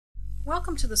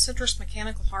Welcome to the Citrus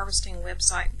Mechanical Harvesting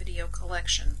website video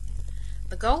collection.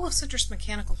 The goal of citrus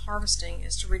mechanical harvesting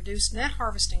is to reduce net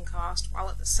harvesting cost while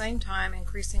at the same time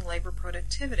increasing labor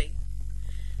productivity.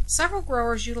 Several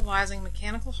growers utilizing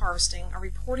mechanical harvesting are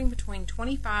reporting between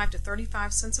 25 to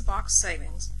 35 cents a box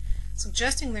savings,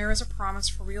 suggesting there is a promise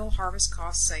for real harvest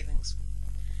cost savings.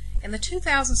 In the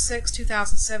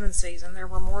 2006-2007 season, there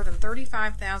were more than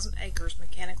 35,000 acres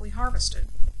mechanically harvested.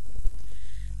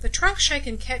 The trunk shake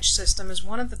and catch system is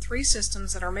one of the three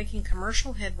systems that are making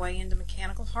commercial headway into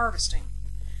mechanical harvesting.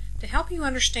 To help you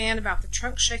understand about the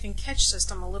trunk shake and catch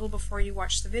system a little before you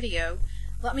watch the video,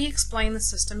 let me explain the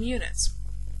system units.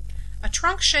 A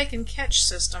trunk shake and catch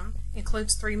system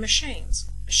includes three machines: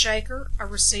 a shaker, a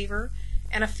receiver,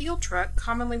 and a field truck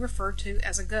commonly referred to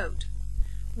as a goat.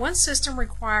 One system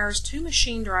requires two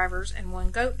machine drivers and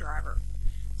one goat driver.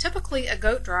 Typically, a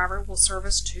goat driver will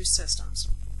service two systems.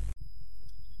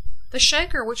 The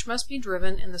shaker, which must be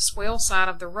driven in the swell side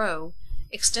of the row,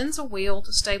 extends a wheel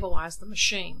to stabilize the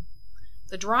machine.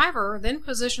 The driver then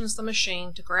positions the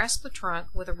machine to grasp the trunk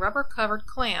with a rubber-covered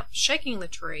clamp shaking the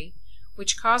tree,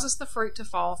 which causes the fruit to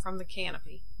fall from the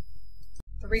canopy.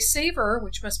 The receiver,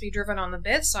 which must be driven on the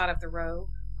bed side of the row,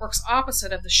 works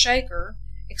opposite of the shaker,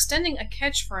 extending a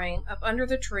catch frame up under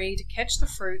the tree to catch the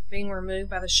fruit being removed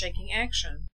by the shaking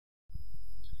action.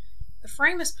 The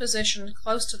frame is positioned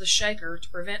close to the shaker to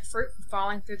prevent fruit from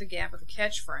falling through the gap of the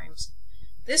catch frames.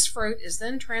 This fruit is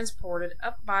then transported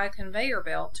up by a conveyor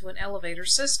belt to an elevator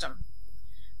system.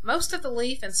 Most of the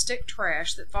leaf and stick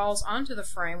trash that falls onto the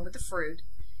frame with the fruit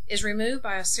is removed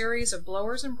by a series of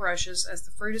blowers and brushes as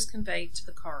the fruit is conveyed to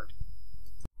the cart.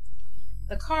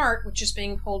 The cart, which is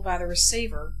being pulled by the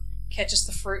receiver, catches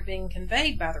the fruit being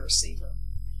conveyed by the receiver.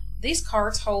 These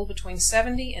carts hold between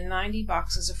 70 and 90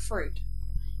 boxes of fruit.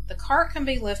 The cart can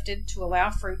be lifted to allow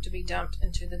fruit to be dumped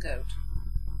into the goat.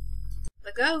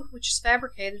 The goat, which is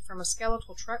fabricated from a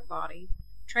skeletal truck body,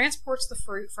 transports the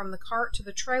fruit from the cart to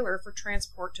the trailer for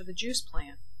transport to the juice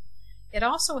plant. It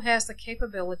also has the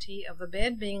capability of the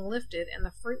bed being lifted and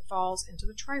the fruit falls into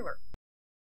the trailer.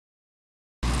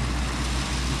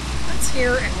 Let's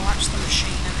hear and watch the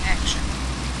machine in action.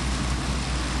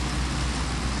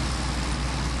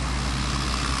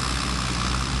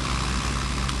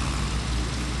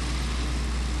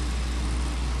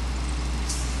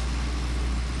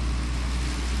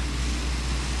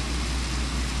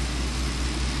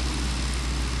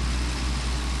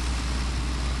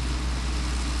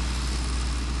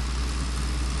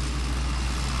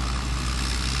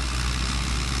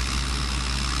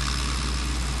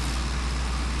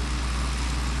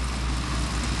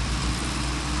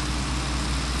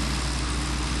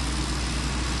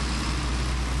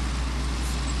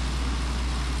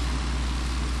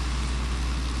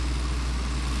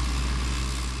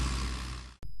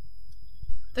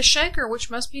 The shaker,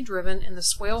 which must be driven in the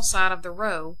swell side of the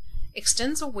row,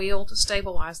 extends a wheel to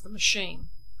stabilize the machine.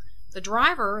 The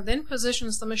driver then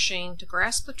positions the machine to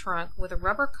grasp the trunk with a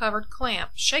rubber-covered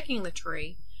clamp shaking the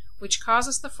tree, which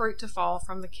causes the fruit to fall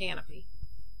from the canopy.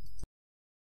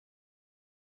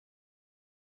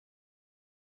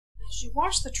 As you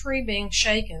watch the tree being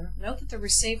shaken, note that the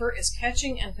receiver is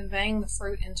catching and conveying the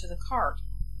fruit into the cart.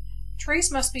 Trees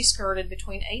must be skirted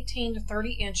between 18 to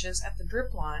 30 inches at the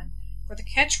drip line for the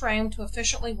catch frame to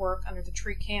efficiently work under the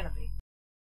tree canopy.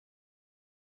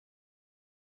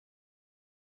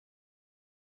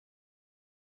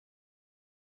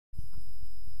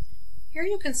 Here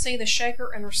you can see the shaker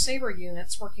and receiver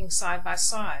units working side by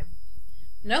side.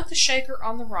 Note the shaker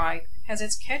on the right has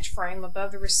its catch frame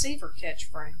above the receiver catch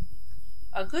frame.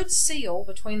 A good seal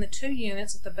between the two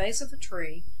units at the base of the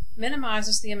tree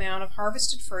minimizes the amount of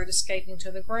harvested fruit escaping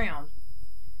to the ground.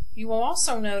 You will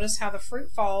also notice how the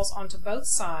fruit falls onto both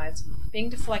sides, being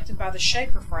deflected by the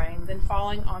shaker frame, then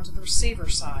falling onto the receiver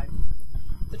side.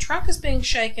 The trunk is being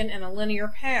shaken in a linear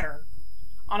pattern.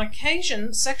 On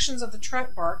occasion, sections of the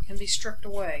trunk bark can be stripped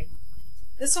away.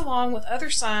 This, along with other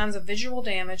signs of visual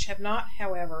damage, have not,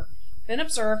 however, been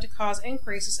observed to cause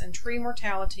increases in tree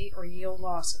mortality or yield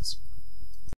losses.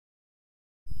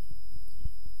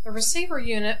 The receiver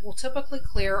unit will typically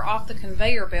clear off the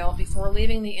conveyor belt before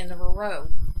leaving the end of a row.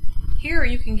 Here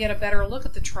you can get a better look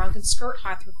at the trunk and skirt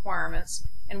height requirements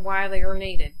and why they are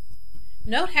needed.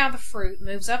 Note how the fruit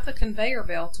moves up the conveyor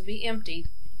belt to be emptied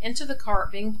into the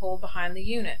cart being pulled behind the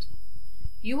unit.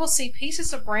 You will see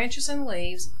pieces of branches and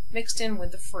leaves mixed in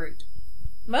with the fruit.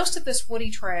 Most of this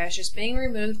woody trash is being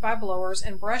removed by blowers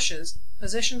and brushes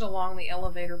positioned along the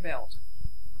elevator belt.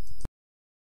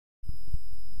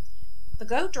 The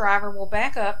goat driver will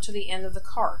back up to the end of the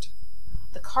cart.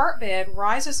 The cart bed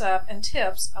rises up and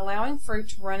tips, allowing fruit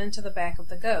to run into the back of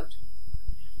the goat.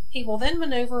 He will then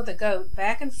maneuver the goat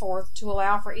back and forth to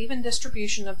allow for even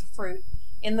distribution of the fruit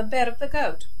in the bed of the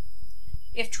goat.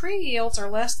 If tree yields are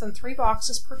less than 3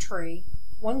 boxes per tree,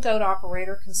 one goat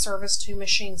operator can service 2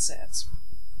 machine sets.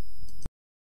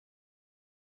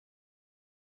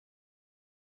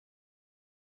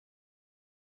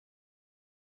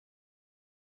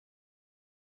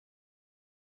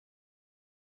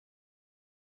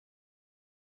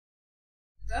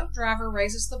 The goat driver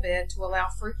raises the bed to allow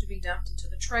fruit to be dumped into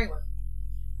the trailer.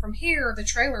 From here, the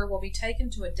trailer will be taken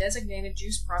to a designated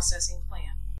juice processing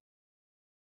plant.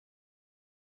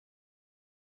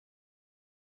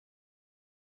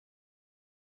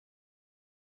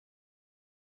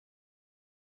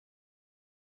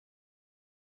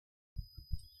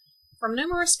 From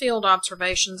numerous field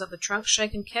observations of the trunk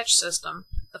shake and catch system,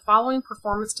 the following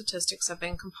performance statistics have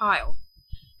been compiled.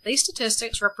 These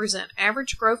statistics represent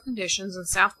average growth conditions in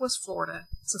southwest Florida,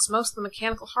 since most of the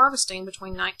mechanical harvesting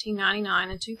between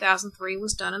 1999 and 2003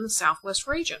 was done in the southwest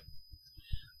region.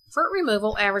 Fruit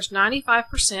removal averaged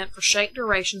 95% for shake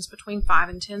durations between 5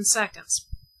 and 10 seconds.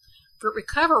 Fruit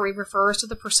recovery refers to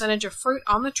the percentage of fruit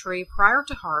on the tree prior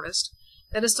to harvest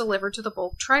that is delivered to the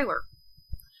bulk trailer.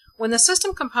 When the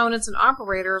system components and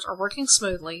operators are working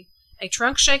smoothly, a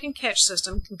trunk shake and catch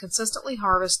system can consistently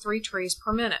harvest 3 trees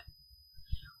per minute.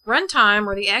 Runtime,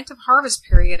 or the active harvest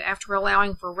period after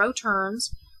allowing for row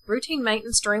turns, routine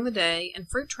maintenance during the day, and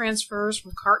fruit transfers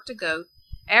from cart to goat,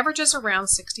 averages around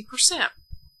 60%.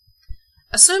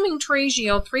 Assuming trees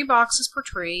yield 3 boxes per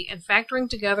tree and factoring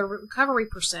together recovery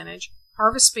percentage,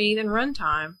 harvest speed, and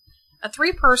runtime, a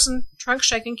 3-person trunk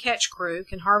shake and catch crew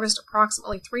can harvest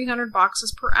approximately 300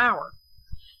 boxes per hour.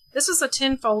 This is a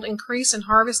 10-fold increase in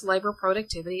harvest labor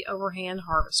productivity over hand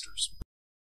harvesters.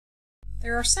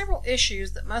 There are several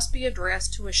issues that must be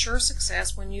addressed to assure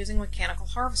success when using mechanical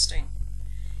harvesting.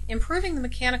 Improving the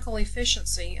mechanical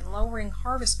efficiency and lowering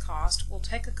harvest cost will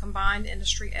take a combined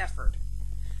industry effort.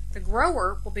 The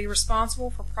grower will be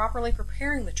responsible for properly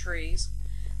preparing the trees.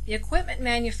 The equipment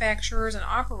manufacturers and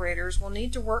operators will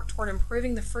need to work toward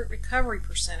improving the fruit recovery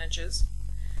percentages.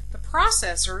 The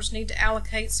processors need to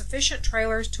allocate sufficient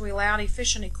trailers to allow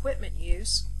efficient equipment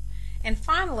use. And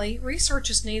finally, research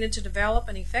is needed to develop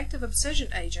an effective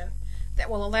abscission agent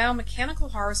that will allow mechanical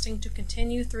harvesting to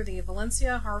continue through the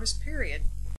Valencia harvest period.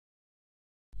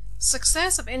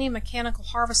 Success of any mechanical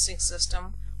harvesting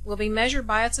system will be measured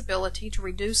by its ability to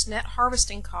reduce net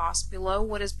harvesting costs below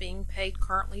what is being paid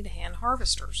currently to hand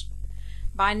harvesters.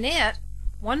 By net,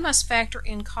 one must factor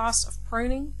in costs of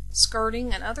pruning,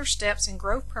 skirting, and other steps in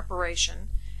growth preparation,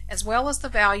 as well as the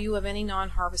value of any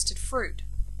non-harvested fruit.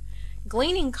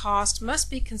 Gleaning cost must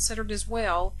be considered as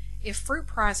well if fruit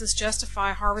prices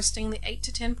justify harvesting the 8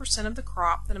 to 10% of the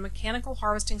crop that a mechanical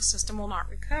harvesting system will not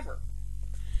recover.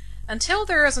 Until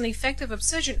there is an effective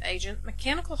abscission agent,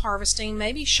 mechanical harvesting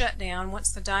may be shut down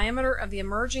once the diameter of the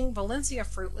emerging Valencia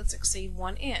fruitlets exceed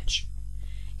 1 inch.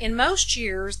 In most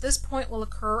years, this point will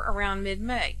occur around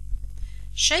mid-May.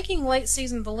 Shaking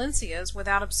late-season Valencias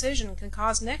without abscission can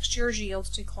cause next year's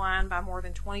yields to decline by more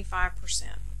than 25%.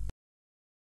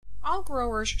 All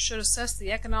growers should assess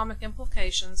the economic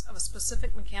implications of a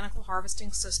specific mechanical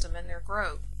harvesting system in their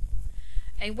growth.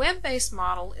 A web-based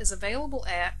model is available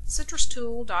at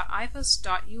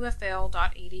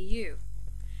citrustool.ifas.ufl.edu.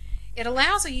 It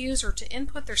allows a user to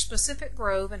input their specific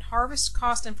grove and harvest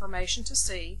cost information to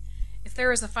see if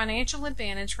there is a financial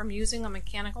advantage from using a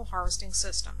mechanical harvesting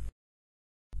system.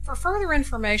 For further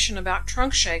information about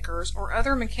trunk shakers or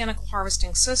other mechanical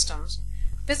harvesting systems,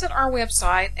 visit our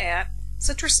website at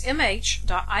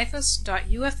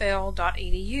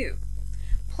citrusmh.ifas.ufl.edu.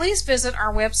 Please visit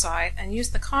our website and use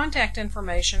the contact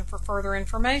information for further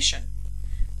information.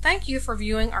 Thank you for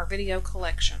viewing our video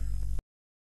collection.